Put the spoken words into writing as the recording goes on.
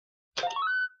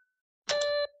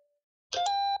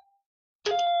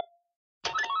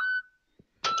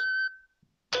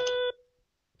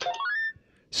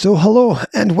So hello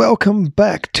and welcome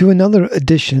back to another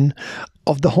edition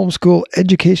of the Homeschool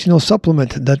Educational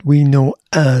Supplement that we know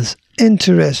as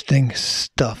Interesting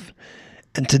Stuff.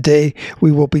 And today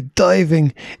we will be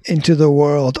diving into the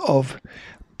world of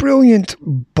brilliant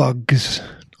bugs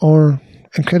or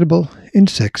incredible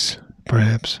insects,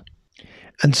 perhaps.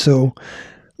 And so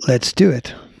let's do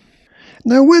it.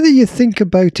 Now, whether you think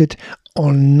about it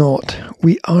or not,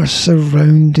 we are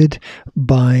surrounded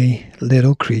by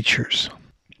little creatures.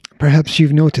 Perhaps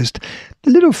you've noticed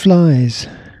the little flies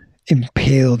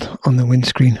impaled on the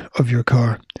windscreen of your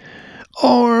car.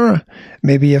 Or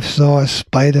maybe you saw a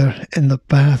spider in the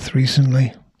bath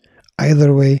recently.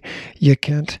 Either way, you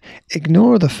can't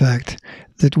ignore the fact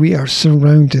that we are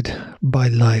surrounded by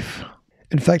life.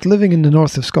 In fact, living in the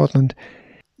north of Scotland,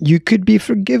 you could be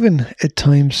forgiven at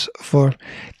times for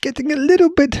getting a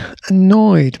little bit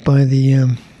annoyed by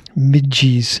the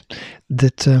midges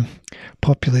that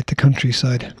populate the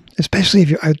countryside. Especially if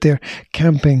you're out there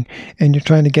camping and you're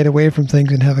trying to get away from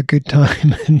things and have a good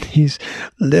time and these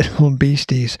little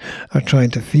beasties are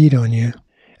trying to feed on you.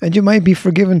 And you might be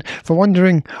forgiven for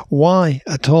wondering why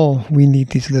at all we need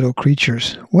these little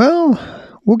creatures. Well,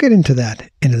 we'll get into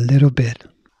that in a little bit.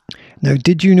 Now,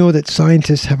 did you know that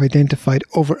scientists have identified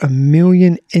over 1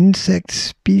 million insect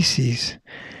species?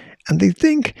 And they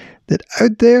think that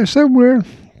out there somewhere,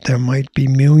 there might be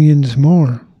millions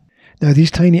more. Now,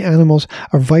 these tiny animals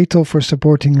are vital for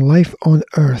supporting life on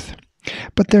Earth,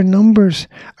 but their numbers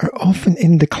are often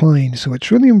in decline, so it's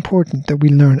really important that we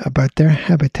learn about their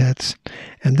habitats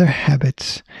and their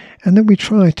habits, and that we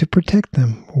try to protect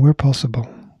them where possible.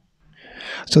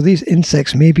 So these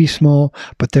insects may be small,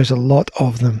 but there's a lot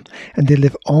of them, and they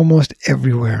live almost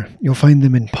everywhere. You'll find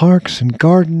them in parks and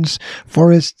gardens,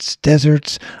 forests,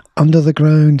 deserts, under the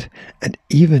ground, and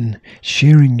even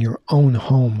sharing your own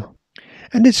home.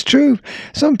 And it's true,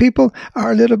 some people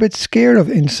are a little bit scared of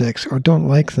insects or don't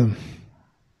like them.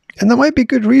 And there might be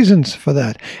good reasons for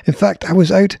that. In fact, I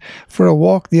was out for a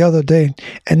walk the other day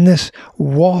and this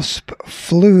wasp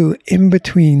flew in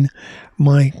between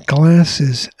my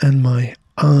glasses and my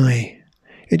eye.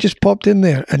 It just popped in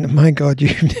there, and my God,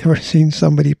 you've never seen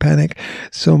somebody panic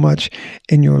so much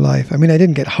in your life. I mean, I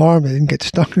didn't get harmed, I didn't get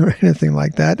stung or anything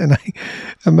like that, and I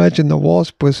imagine the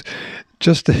wasp was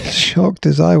just as shocked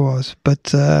as I was.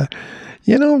 But,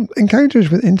 encounters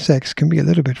with insects can be a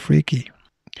little bit freaky.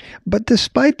 But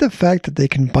despite the fact that they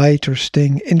can bite or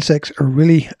sting, insects are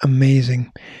really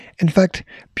amazing. In fact,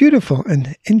 beautiful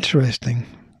and interesting,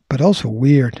 but also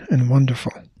weird and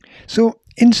wonderful. So,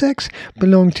 insects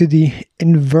belong to the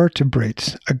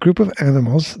invertebrates, a group of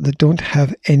animals that don't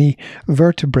have any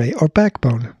vertebrae or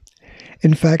backbone.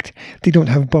 In fact, they don't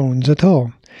have bones at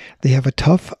all. They have a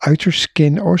tough outer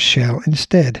skin or shell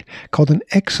instead, called an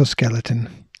exoskeleton.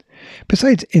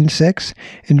 Besides insects,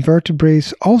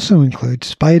 invertebrates also include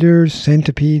spiders,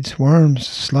 centipedes, worms,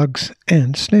 slugs,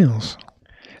 and snails.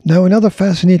 Now, another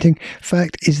fascinating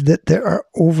fact is that there are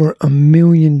over 1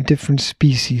 million different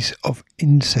species of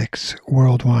insects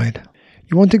worldwide.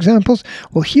 You want examples?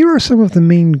 Well, here are some of the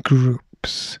main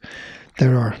groups.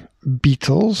 There are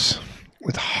beetles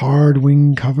with hard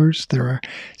wing covers. There are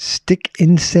stick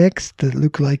insects that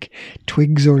look like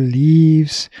twigs or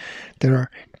leaves. There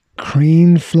are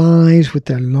crane flies with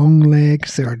their long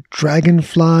legs. There are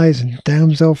dragonflies and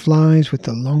damselflies with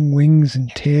the long wings and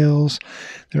tails.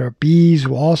 There are bees,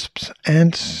 wasps,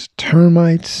 ants,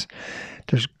 termites.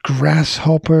 There's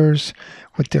grasshoppers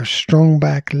with their strong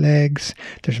back legs.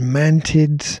 There's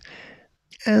mantids.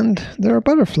 And there are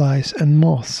butterflies and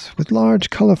moths with large,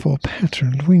 colourful,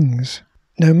 patterned wings.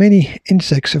 Now, many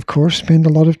insects, of course, spend a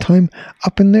lot of time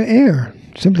up in the air,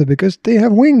 simply because they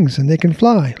have wings and they can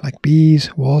fly, like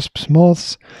bees, wasps,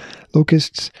 moths,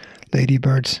 locusts,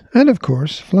 ladybirds, and, of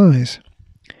course, flies.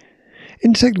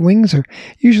 Insect wings are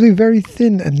usually very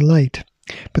thin and light,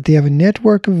 but they have a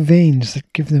network of veins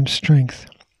that give them strength.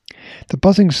 The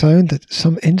buzzing sound that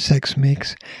some insects make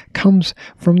comes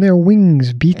from their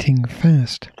wings beating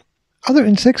fast. Other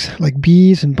insects, like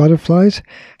bees and butterflies,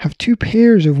 have 2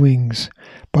 pairs of wings.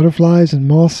 Butterflies and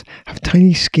moths have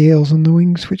tiny scales on the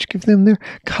wings, which give them their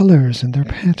colours and their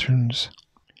patterns.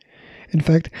 In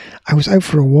fact, I was out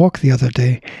for a walk the other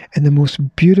day, and the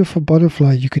most beautiful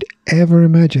butterfly you could ever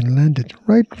imagine landed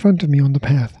right in front of me on the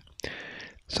path.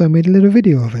 So I made a little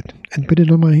video of it and put it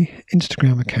on my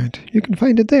Instagram account. You can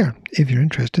find it there if you're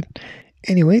interested.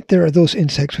 Anyway, there are those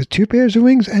insects with 2 pairs of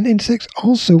wings and insects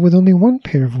also with only 1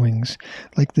 pair of wings,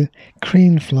 like the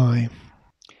crane fly.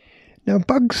 Now,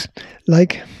 bugs,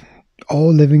 like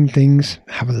all living things,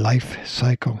 have a life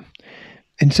cycle.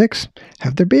 Insects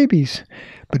have their babies,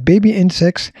 but baby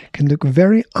insects can look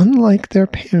very unlike their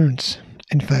parents.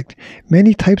 In fact,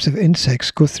 many types of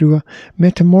insects go through a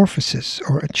metamorphosis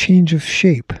or a change of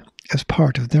shape as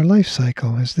part of their life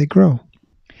cycle as they grow.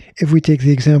 If we take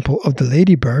the example of the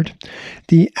ladybird,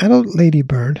 the adult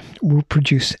ladybird will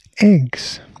produce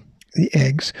eggs. The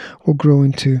eggs will grow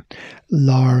into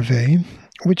larvae,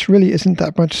 which really isn't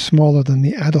that much smaller than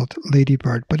the adult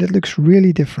ladybird, but it looks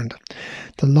really different.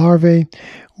 The larvae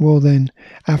will then,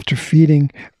 after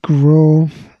feeding, grow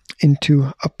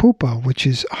into a pupa, which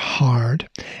is hard,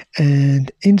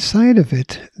 and inside of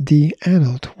it, the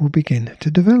adult will begin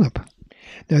to develop.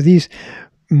 Now, these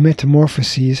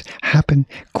metamorphoses happen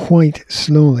quite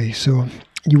slowly, so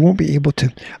you won't be able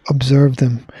to observe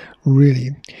them really.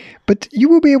 But you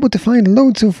will be able to find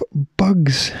loads of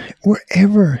bugs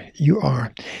wherever you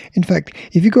are. In fact,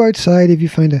 if you go outside, if you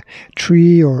find a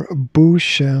tree or a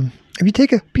bush, if you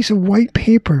take a piece of white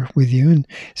paper with you and,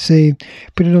 say,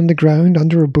 put it on the ground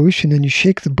under a bush and then you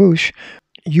shake the bush,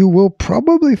 you will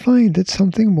probably find that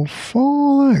something will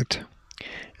fall out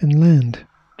and land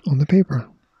on the paper.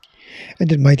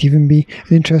 And it might even be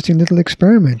an interesting little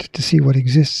experiment to see what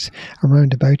exists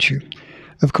around about you.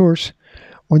 Of course,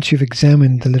 once you've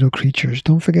examined the little creatures,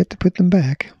 don't forget to put them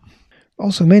back.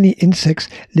 Also, many insects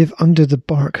live under the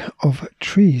bark of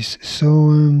trees,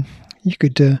 so you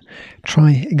could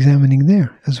try examining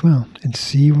there as well and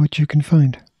see what you can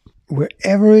find.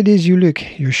 Wherever it is you look,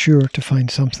 you're sure to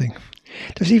find something.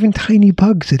 There's even tiny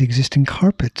bugs that exist in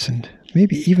carpets and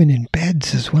maybe even in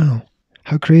beds as well.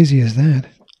 How crazy is that?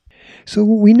 So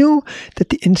we know that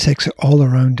the insects are all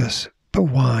around us, but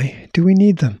why do we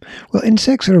need them? Well,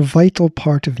 insects are a vital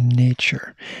part of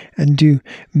nature and do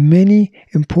many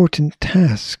important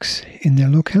tasks in their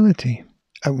locality.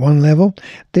 At one level,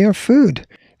 they are food.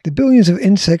 The billions of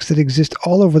insects that exist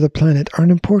all over the planet are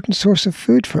an important source of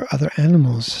food for other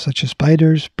animals, such as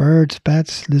spiders, birds,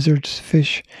 bats, lizards,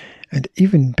 fish, and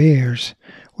even bears,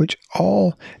 which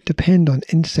all depend on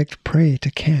insect prey to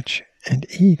catch and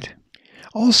eat.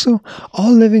 Also,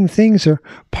 all living things are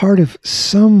part of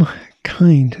some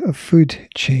kind of food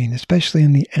chain, especially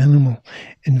in the animal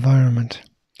environment.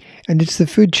 And it's the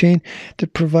food chain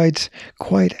that provides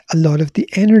quite a lot of the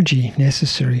energy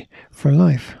necessary for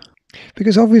life.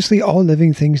 Because obviously all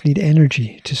living things need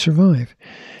energy to survive.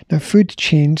 Now, food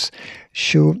chains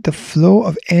show the flow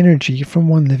of energy from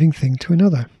one living thing to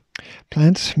another.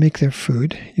 Plants make their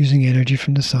food using energy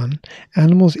from the sun.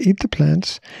 Animals eat the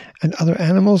plants, and other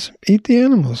animals eat the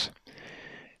animals.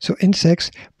 So insects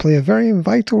play a very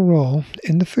vital role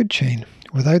in the food chain.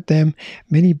 Without them,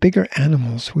 many bigger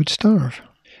animals would starve.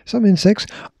 Some insects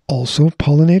also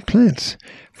pollinate plants.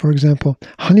 For example,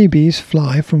 honeybees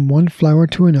fly from one flower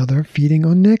to another, feeding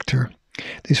on nectar.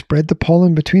 They spread the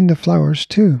pollen between the flowers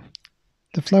too.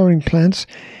 The flowering plants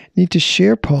need to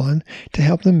share pollen to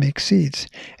help them make seeds.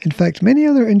 In fact, many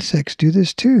other insects do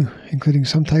this too, including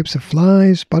some types of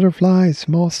flies, butterflies,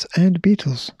 moths, and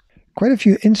beetles. Quite a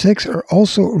few insects are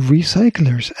also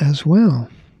recyclers as well.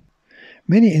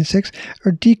 Many insects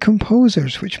are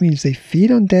decomposers, which means they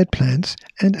feed on dead plants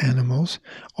and animals,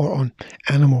 or on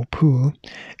animal poo,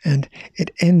 and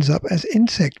it ends up as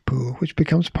insect poo, which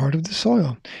becomes part of the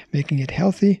soil, making it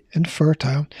healthy and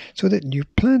fertile so that new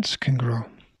plants can grow.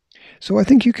 So I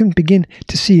think you can begin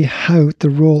to see how the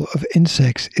role of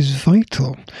insects is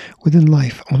vital within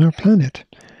life on our planet.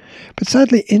 But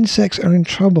sadly, insects are in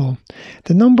trouble.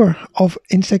 The number of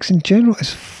insects in general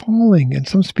is falling, and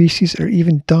some species are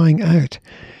even dying out.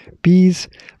 Bees,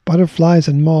 butterflies,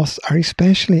 and moths are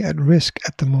especially at risk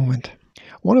at the moment.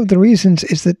 One of the reasons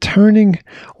is that turning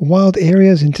wild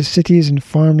areas into cities and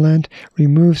farmland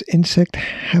removes insect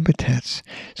habitats,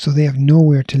 so they have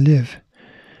nowhere to live.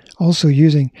 Also,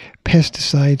 using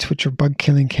pesticides, which are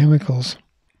bug-killing chemicals,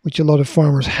 which a lot of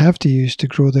farmers have to use to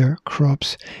grow their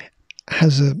crops,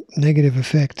 has a negative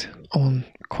effect on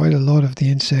quite a lot of the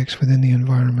insects within the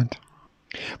environment.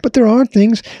 But there are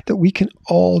things that we can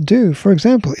all do. For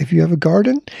example, if you have a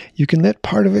garden, you can let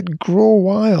part of it grow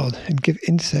wild and give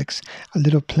insects a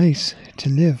little place to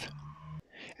live.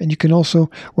 And you can also,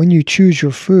 when you choose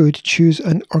your food, choose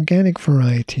an organic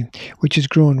variety, which is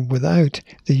grown without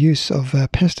the use of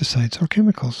pesticides or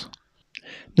chemicals.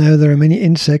 Now, there are many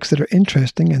insects that are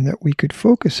interesting and that we could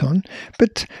focus on,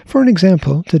 but for an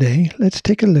example today, let's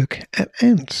take a look at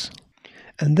ants.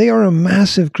 And they are a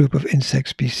massive group of insect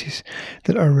species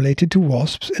that are related to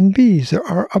wasps and bees. There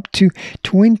are up to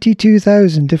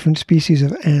 22,000 different species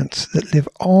of ants that live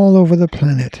all over the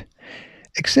planet,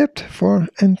 except for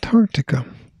Antarctica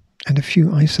and a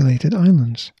few isolated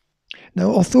islands. Now,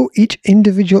 although each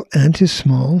individual ant is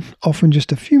small, often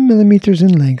just a few millimeters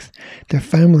in length, their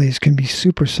families can be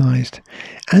supersized.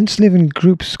 Ants live in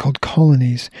groups called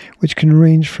colonies, which can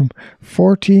range from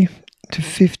 40 to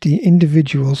 50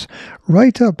 individuals,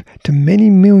 right up to many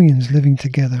millions living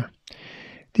together.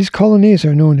 These colonies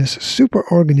are known as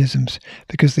superorganisms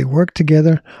because they work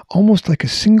together almost like a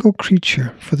single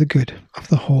creature for the good of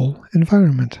the whole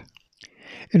environment.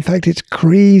 In fact, it's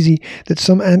crazy that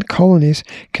some ant colonies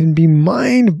can be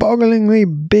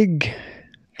mind-bogglingly big.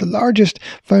 The largest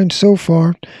found so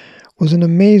far was an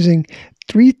amazing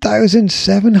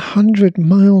 3,700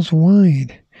 miles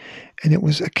wide. And it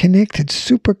was a connected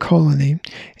super colony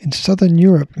in southern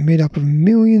Europe made up of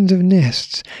millions of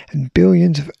nests and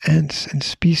billions of ants and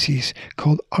species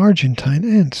called Argentine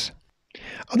ants.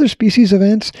 Other species of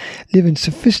ants live in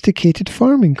sophisticated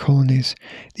farming colonies.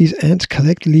 These ants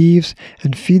collect leaves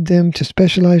and feed them to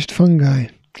specialized fungi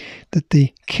that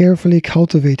they carefully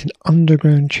cultivate in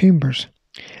underground chambers.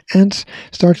 Ants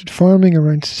started farming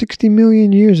around 60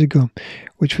 million years ago,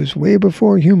 which was way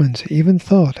before humans even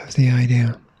thought of the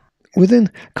idea. Within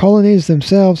colonies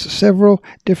themselves, several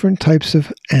different types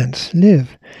of ants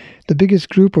live. The biggest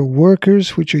group are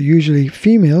workers, which are usually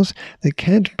females that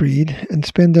can't breed and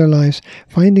spend their lives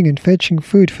finding and fetching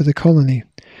food for the colony.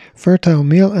 Fertile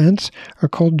male ants are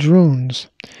called drones,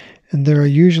 and there are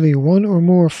usually one or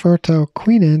more fertile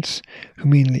queen ants who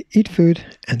mainly eat food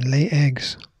and lay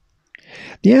eggs.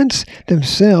 The ants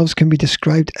themselves can be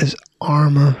described as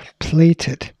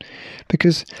armor-plated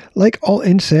because, like all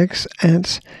insects,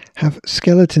 ants have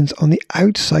skeletons on the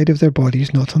outside of their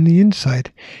bodies, not on the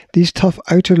inside. These tough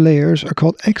outer layers are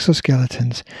called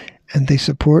exoskeletons, and they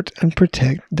support and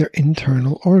protect their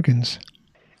internal organs.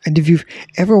 And if you've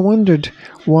ever wondered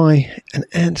why an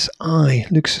ant's eye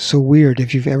looks so weird,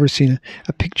 if you've ever seen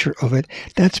a picture of it,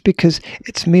 that's because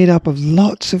it's made up of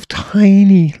lots of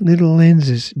tiny little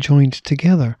lenses joined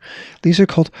together. These are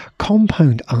called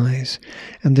compound eyes,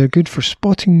 and they're good for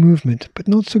spotting movement, but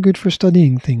not so good for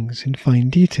studying things in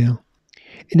fine detail.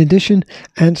 In addition,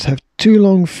 ants have two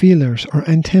long feelers or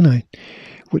antennae,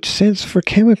 which sense for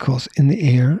chemicals in the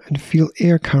air and feel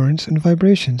air currents and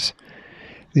vibrations.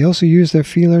 They also use their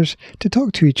feelers to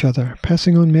talk to each other,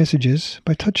 passing on messages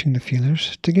by touching the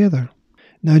feelers together.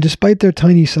 Now, despite their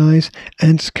tiny size,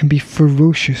 ants can be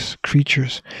ferocious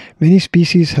creatures. Many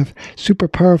species have super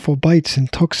powerful bites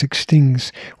and toxic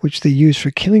stings, which they use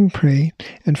for killing prey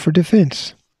and for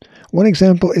defense. One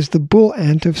example is the bull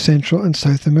ant of Central and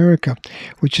South America,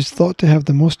 which is thought to have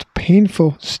the most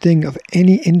painful sting of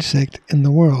any insect in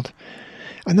the world.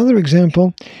 Another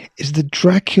example is the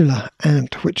Dracula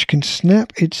ant, which can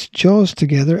snap its jaws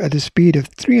together at a speed of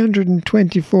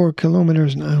 324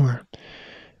 kilometers an hour,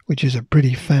 which is a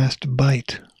pretty fast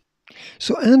bite.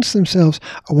 So ants themselves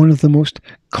are one of the most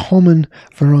common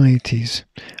varieties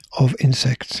of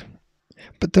insects.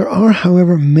 But there are,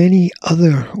 however, many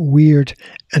other weird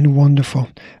and wonderful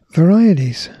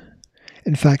varieties.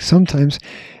 In fact, sometimes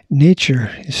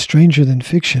nature is stranger than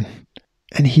fiction.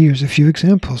 And here's a few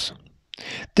examples.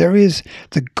 There is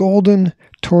the golden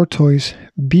tortoise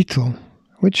beetle,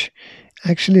 which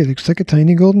actually looks like a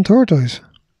tiny golden tortoise.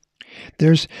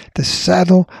 There's the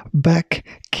saddleback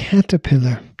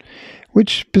caterpillar,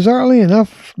 which bizarrely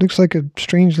enough looks like a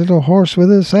strange little horse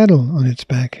with a saddle on its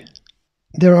back.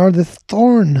 There are the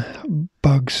thorn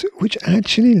bugs, which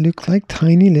actually look like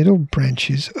tiny little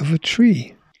branches of a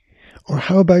tree. Or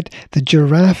how about the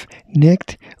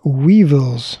giraffe-necked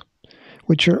weevils,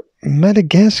 which are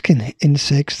Madagascan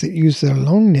insects that use their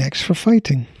long necks for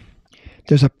fighting.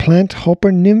 There's a plant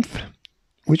hopper nymph,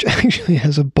 which actually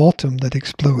has a bottom that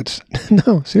explodes.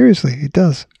 No, seriously, it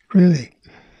does, really.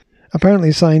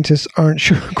 Apparently scientists aren't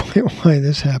sure quite why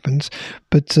this happens,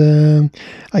 but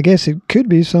I guess it could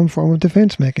be some form of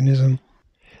defense mechanism.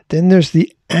 Then there's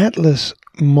the atlas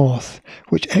moth,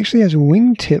 which actually has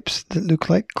wingtips that look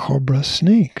like cobra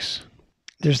snakes.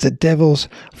 There's the devil's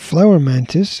flower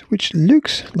mantis, which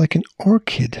looks like an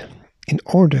orchid in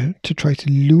order to try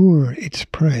to lure its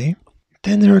prey.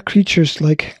 Then there are creatures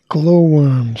like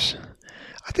glowworms.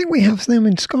 I think we have them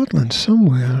in Scotland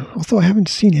somewhere, although I haven't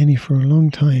seen any for a long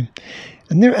time.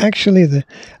 And they're actually the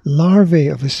larvae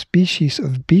of a species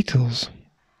of beetles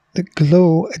that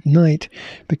glow at night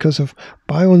because of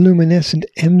bioluminescent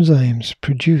enzymes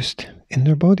produced in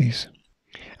their bodies.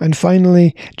 And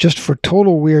finally, just for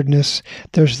total weirdness,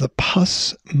 there's the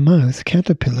pus mouth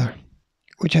caterpillar,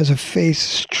 which has a face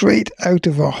straight out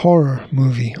of a horror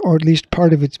movie, or at least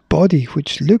part of its body,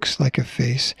 which looks like a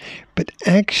face, but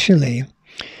actually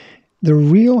the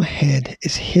real head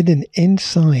is hidden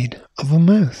inside of a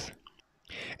mouth.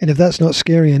 And if that's not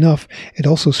scary enough, it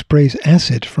also sprays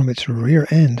acid from its rear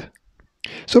end.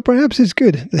 So perhaps it's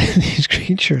good that these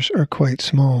creatures are quite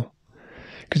small.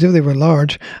 Because if they were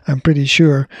large, I'm pretty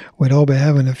sure we'd all be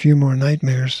having a few more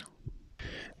nightmares.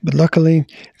 But luckily,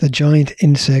 the giant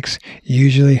insects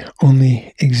usually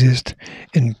only exist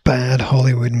in bad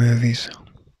Hollywood movies.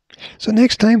 So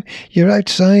next time you're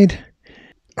outside,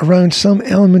 around some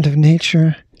element of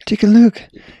nature, take a look.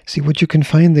 See what you can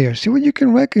find there. See what you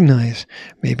can recognize.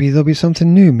 Maybe there'll be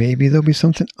something new. Maybe there'll be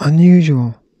something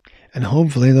unusual. And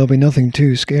hopefully there'll be nothing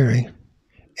too scary.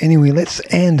 Anyway, let's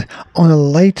end on a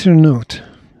lighter note.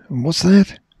 What's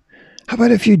that? How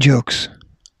about a few jokes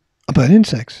about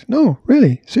insects? No,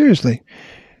 really, seriously.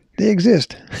 They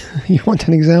exist. You want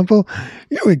an example?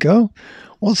 Here we go.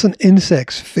 What's an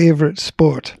insect's favorite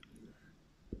sport?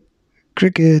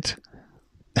 Cricket.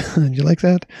 Do you like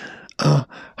that? How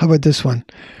about this one?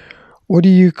 What do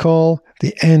you call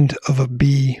the end of a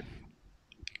bee?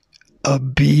 A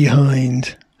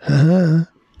behind. How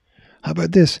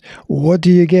about this? What do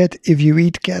you get if you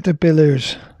eat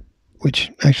caterpillars?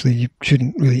 Which actually you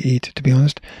shouldn't really eat, to be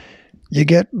honest. You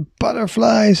get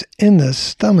butterflies in the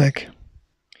stomach.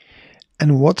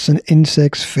 And what's an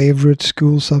insect's favorite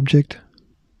school subject?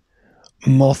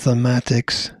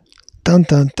 Mathematics. Dun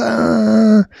dun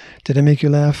dun. Did I make you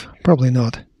laugh? Probably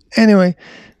not. Anyway,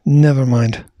 never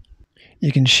mind.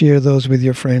 You can share those with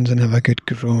your friends and have a good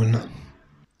groan.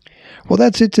 Well,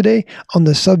 that's it today on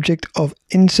the subject of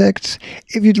insects.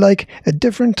 If you'd like a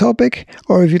different topic,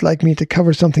 or if you'd like me to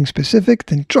cover something specific,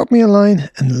 then drop me a line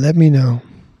and let me know.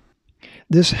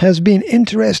 This has been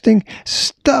interesting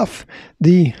stuff,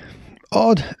 the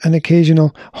odd and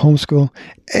occasional homeschool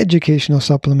educational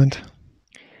supplement.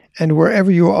 And wherever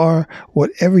you are,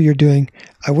 whatever you're doing,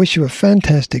 I wish you a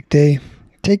fantastic day.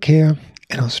 Take care,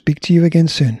 and I'll speak to you again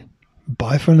soon.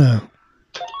 Bye for now.